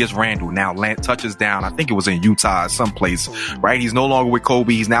 Julius Randle now touches down. I think it was in Utah, someplace, right? He's no longer with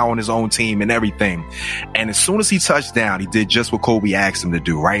Kobe. He's now on his own team and everything. And as soon as he touched down, he did just what Kobe asked him to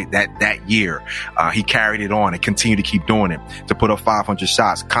do, right? That year, he carried it on and continued to keep doing it, to put up 500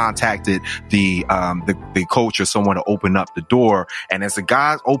 shots, contacted the coach or someone to open up the door. And as the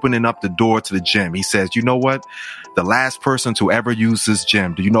guy's opening up the door to the gym, he says, you know what? The last person to ever use this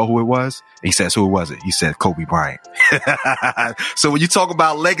gym, do you know who it was? And he says, who was it? He said, Kobe Bryant. So when you talk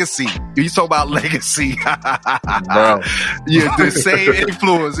about legacy, bro, yeah, the same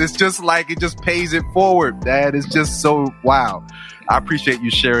influence. It's just like it just pays it forward. That is just so wow. I appreciate you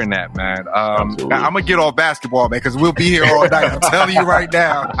sharing that, man. I'm gonna get off basketball, man, because we'll be here all night. I'm telling you right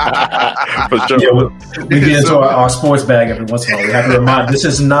now. For sure. Yeah, we get into our sports bag every once in a while. We have to remind, this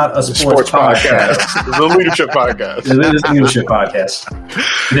is not a sports podcast. It's a leadership podcast. It is a leadership podcast.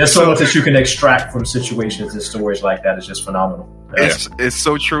 There's so much that you can extract from situations and stories like that. Is just phenomenal. It's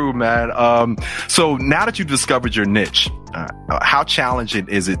so true, man. So now that you've discovered your niche, how challenging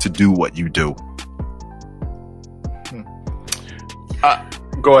is it to do what you do?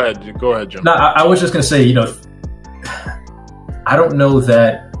 Go ahead, Jim. No, I was just going to say, I don't know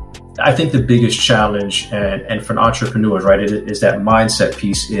that. I think the biggest challenge, and for an entrepreneur, right, is that mindset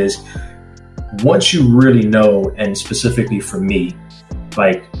piece. Is once you really know, and specifically for me,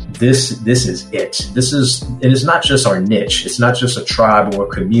 like this is it. It is not just our niche. It's not just a tribe or a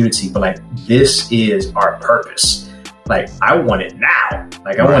community, but like this is our purpose. Like I want it now.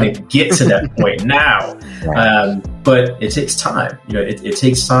 Like I want to get to that point now. But it takes time. It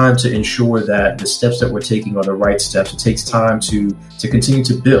takes time to ensure that the steps that we're taking are the right steps. It takes time to continue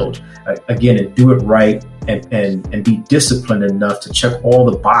to build again and do it right and be disciplined enough to check all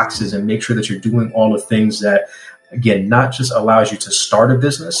the boxes and make sure that you're doing all the things that, again, not just allows you to start a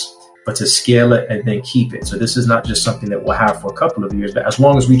business, but to scale it and then keep it. So this is not just something that we'll have for a couple of years, but as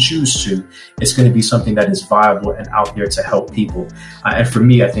long as we choose to, it's going to be something that is viable and out there to help people. And for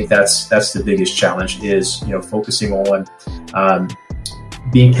me, I think that's the biggest challenge is, focusing on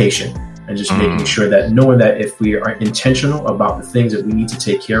being patient and just making sure that knowing that if we are intentional about the things that we need to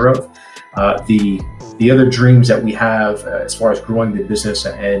take care of, the other dreams that we have as far as growing the business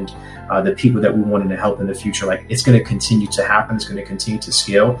and the people that we wanted to help in the future, like it's going to continue to happen. It's going to continue to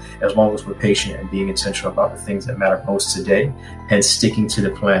scale as long as we're patient and being intentional about the things that matter most today and sticking to the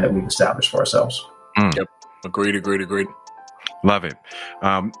plan that we've established for ourselves. Yep. Agreed. Love it.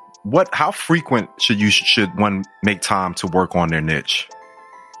 How frequent should one make time to work on their niche?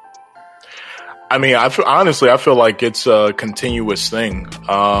 I mean, honestly, I feel like it's a continuous thing.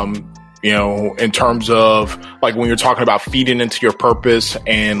 In terms of like when you're talking about feeding into your purpose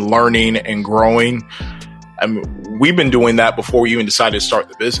and learning and growing. I mean, we've been doing that before we even decided to start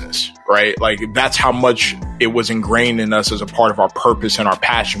the business, right? Like that's how much it was ingrained in us as a part of our purpose and our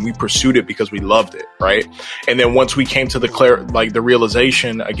passion. We pursued it because we loved it, right? And then once we came to the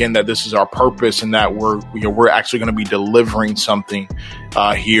realization again that this is our purpose and that we're actually going to be delivering something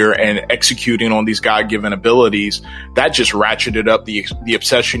here and executing on these God-given abilities, that just ratcheted up the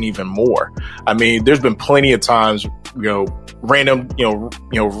obsession even more. I mean, there's been plenty of times, random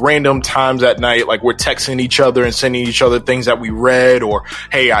times at night, like we're texting each other and sending each other things that we read, or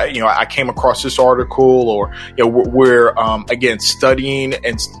hey, I came across this article, or we're again studying.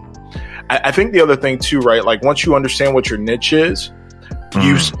 And I think the other thing too, right? Like once you understand what your niche is,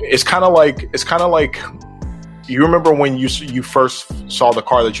 it's kind of like you remember when you first saw the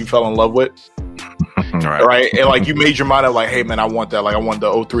car that you fell in love with. Right. And like you made your mind up like, hey man, I want that. Like I want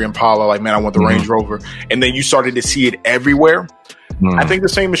the 03 Impala. Like, man, I want the Range Rover. And then you started to see it everywhere. I think the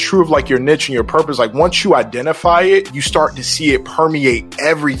same is true of like your niche and your purpose. Like once you identify it, you start to see it permeate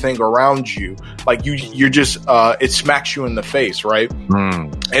everything around you. Like you're just, it smacks you in the face. Right.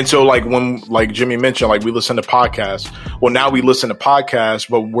 And so like when, like Jimmie mentioned, like we listen to podcasts. Well, now we listen to podcasts,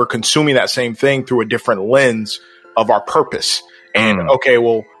 but we're consuming that same thing through a different lens of our purpose. And okay,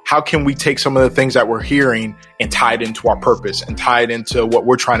 well, how can we take some of the things that we're hearing and tie it into our purpose and tie it into what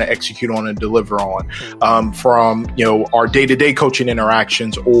we're trying to execute on and deliver on, from, our day-to-day coaching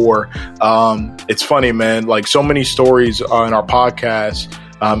interactions, or, it's funny, man, like so many stories on our podcast,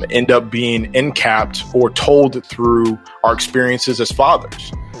 end up being encapped or told through our experiences as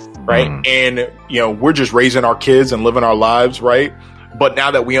fathers. Right. And, we're just raising our kids and living our lives. Right. But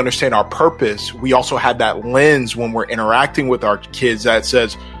now that we understand our purpose, we also have that lens when we're interacting with our kids that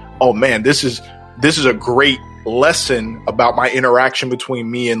says, oh man, this is a great lesson about my interaction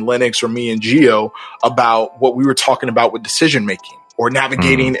between me and Lennox or me and Gio about what we were talking about with decision making or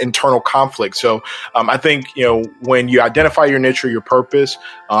navigating internal conflict. So I think, when you identify your niche or your purpose,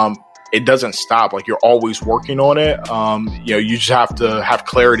 it doesn't stop. Like you're always working on it. You just have to have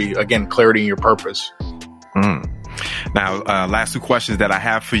clarity in your purpose. Now, last two questions that I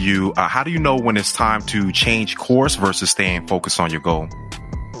have for you. How do you know when it's time to change course versus staying focused on your goal?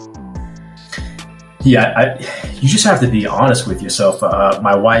 Yeah, you just have to be honest with yourself.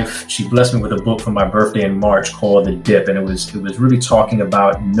 My wife, she blessed me with a book for my birthday in March called The Dip, and it was really talking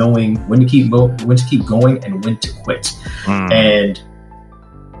about knowing when to keep going and when to quit. And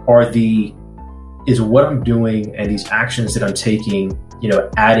is what I'm doing and these actions that I'm taking,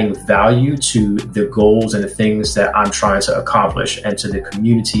 adding value to the goals and the things that I'm trying to accomplish and to the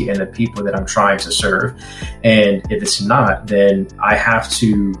community and the people that I'm trying to serve. And if it's not, then I have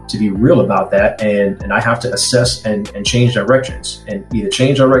to be real about that. And I have to assess and change directions, and either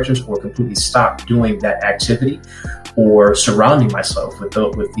change directions or completely stop doing that activity, or surrounding myself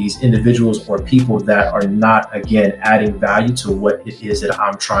with these individuals or people that are not, again, adding value to what it is that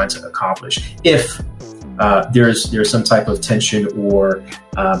I'm trying to accomplish. If there's some type of tension or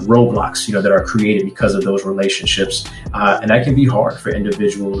roadblocks, that are created because of those relationships, and that can be hard for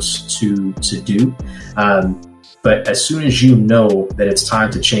individuals to do. But as soon as you know that it's time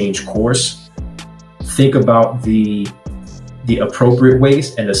to change course, think about the appropriate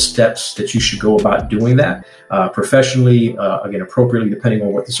ways and the steps that you should go about doing that professionally, again, appropriately, depending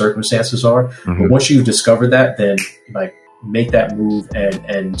on what the circumstances are. But once you've discovered that, then make that move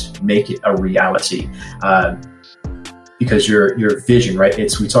and make it a reality. Because your vision, right?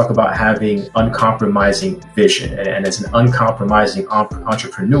 We talk about having uncompromising vision, and as an uncompromising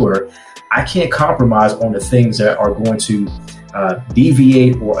entrepreneur, I can't compromise on the things that are going to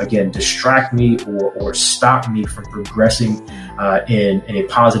deviate or, again, distract me or stop me from progressing in a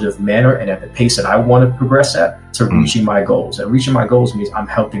positive manner and at the pace that I want to progress at, to reaching my goals. And reaching my goals means I'm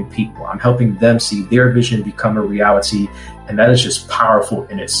helping people. I'm helping them see their vision become a reality. And that is just powerful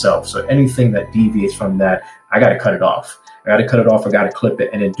in itself. So anything that deviates from that, I got to cut it off. I got to clip it.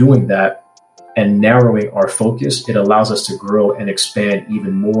 And in doing that and narrowing our focus, it allows us to grow and expand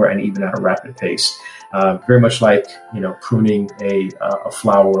even more and even at a rapid pace. Very much like, pruning a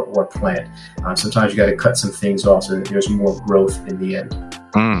flower or a plant. Sometimes you got to cut some things off so that there's more growth in the end.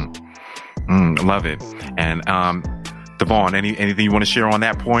 Love it. And Devon, anything you want to share on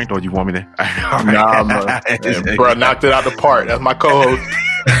that point, or do you want me to? Nah, bro, knocked it out the park. That's my co-host.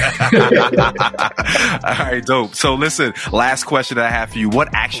 All right, dope. So listen, last question that I have for you.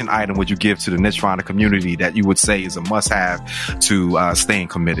 What action item would you give to the Niche Finder community that you would say is a must-have to staying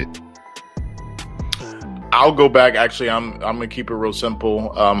committed? I'll go back. Actually, I'm going to keep it real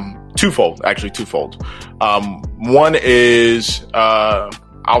simple. Twofold. One is,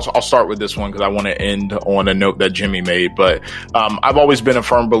 I'll start with this one because I want to end on a note that Jimmie made, but I've always been a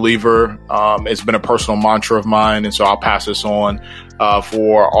firm believer. It's been a personal mantra of mine, and so I'll pass this on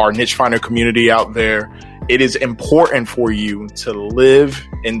for our niche finder community out there. It is important for you to live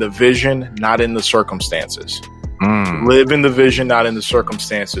in the vision, not in the circumstances. Live in the vision, not in the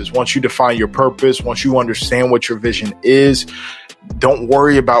circumstances. Once you define your purpose, once you understand what your vision is, don't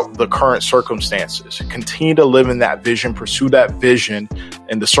worry about the current circumstances. Continue to live in that vision, pursue that vision,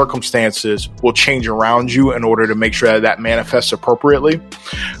 and the circumstances will change around you in order to make sure that manifests appropriately.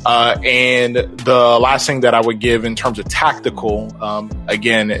 And the last thing that I would give in terms of tactical,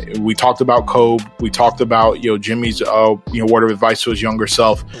 again, we talked about Kobe. We talked about, Jimmie's, word of advice to his younger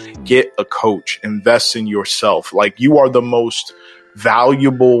self. Get a coach, invest in yourself. Like, you are the most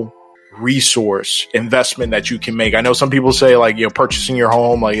valuable resource investment that you can make. I know some people say, like, purchasing your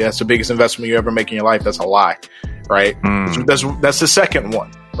home, like, that's the biggest investment you ever make in your life. That's a lie, right? That's the second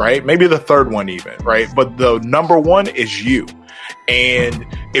one, right? Maybe the third one even, right? But the number one is you. And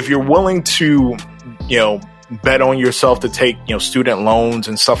if you're willing to, bet on yourself to take, student loans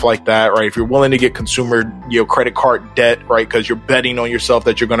and stuff like that, right? If you're willing to get consumer, credit card debt, right? Because you're betting on yourself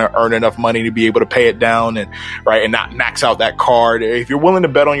that you're going to earn enough money to be able to pay it down and, right, and not max out that card. If you're willing to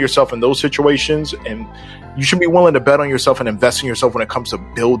bet on yourself in those situations, and you should be willing to bet on yourself and invest in yourself when it comes to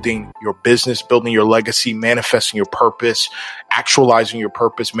building your business, building your legacy, manifesting your purpose, actualizing your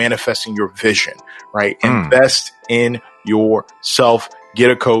purpose, manifesting your vision, right? Invest in yourself, get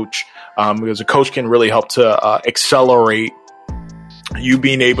a coach. Because a coach can really help to accelerate you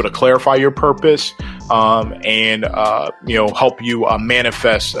being able to clarify your purpose and help you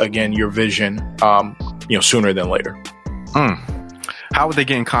manifest, again, your vision sooner than later. How would they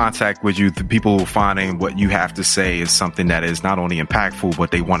get in contact with you? The people finding what you have to say is something that is not only impactful,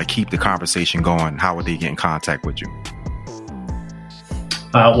 but they want to keep the conversation going. How would they get in contact with you?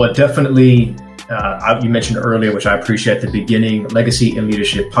 Well, definitely. You mentioned earlier, which I appreciate at the beginning, Legacy and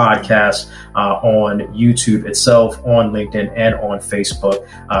Leadership Podcast on YouTube itself, on LinkedIn, and on Facebook.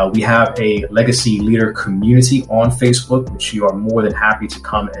 We have a Legacy Leader community on Facebook, which you are more than happy to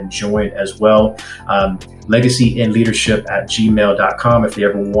come and join as well. LegacyandLeadership@gmail.com if they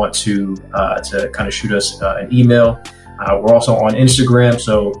ever want to kind of shoot us an email. We're also on Instagram,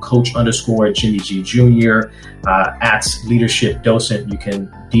 so Coach_Jimmie G Jr. At Leadership Docent. You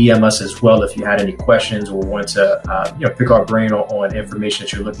can DM us as well if you had any questions or want to pick our brain on information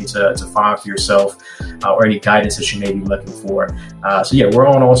that you're looking to find for yourself or any guidance that you may be looking for. We're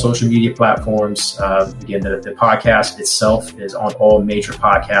on all social media platforms. Again, the podcast itself is on all major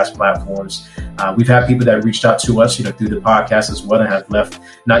podcast platforms. We've had people that reached out to us, through the podcast as well, and have left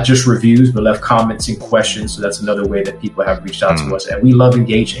not just reviews, but left comments and questions. So that's another way that people have reached out to us. And we love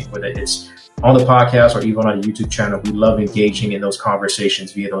engaging, whether it's on the podcast or even on a YouTube channel. We love engaging in those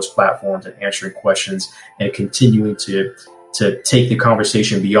conversations via those platforms and answering questions and continuing to take the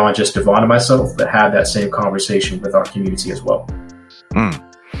conversation beyond just Devon and myself, but have that same conversation with our community as well.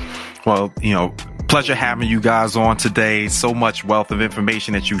 Well, pleasure having you guys on today. So much wealth of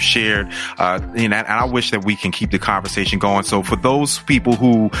information that you shared. And I wish that we can keep the conversation going. So for those people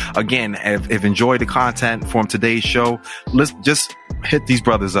who, again, have enjoyed the content from today's show, let's just hit these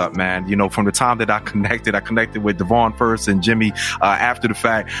brothers up, man. From the time that I connected with Devon first and Jimmie after the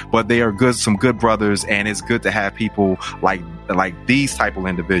fact, but they are some good brothers, and it's good to have people like these type of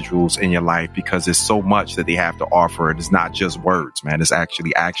individuals in your life, because there's so much that they have to offer. It is not just words, man. It's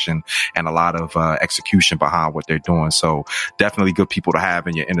actually action and a lot of execution behind what they're doing. So definitely good people to have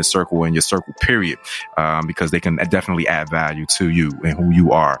in your inner circle and your circle period, because they can definitely add value to you and who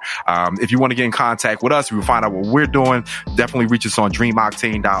you are. If you want to get in contact with us, if you find out what we're doing, definitely reach us on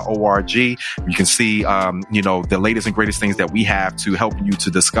dreamoctane.org. You can see, the latest and greatest things that we have to help you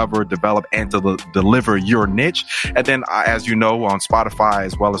to discover, develop, and to deliver your niche. And then, as you know, on Spotify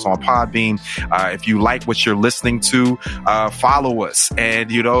as well as on Podbean, if you like what you're listening to, follow us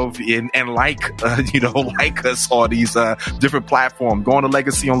and, like us on these different platforms. Go on to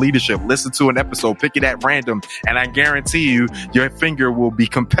Legacy on Leadership, listen to an episode, pick it at random, and I guarantee you, your finger will be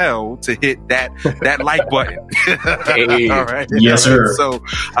compelled to hit that like button. Hey. All right. Yes, sir. So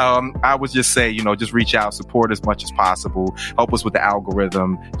I would just say, just reach out, support as much as possible, help us with the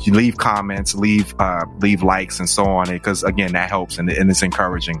algorithm. You leave comments, leave likes, and so on, because again, that helps and it's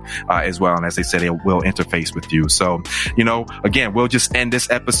encouraging as well. And as they said, it will interface with you. So, again, we'll just end this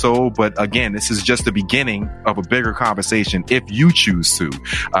episode, but again, this is just the beginning of a bigger conversation if you choose to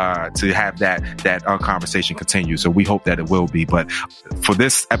have that conversation continue. So we hope that it will be. But for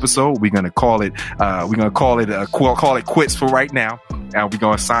this episode, we're gonna call it quits for right now. and we're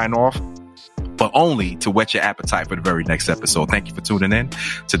going to sign off, but only to whet your appetite for the very next episode. Thank you for tuning in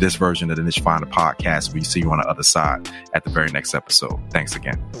to this version of the Niche Finder podcast. We see you on the other side at the very next episode. Thanks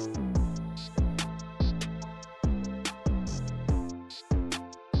again.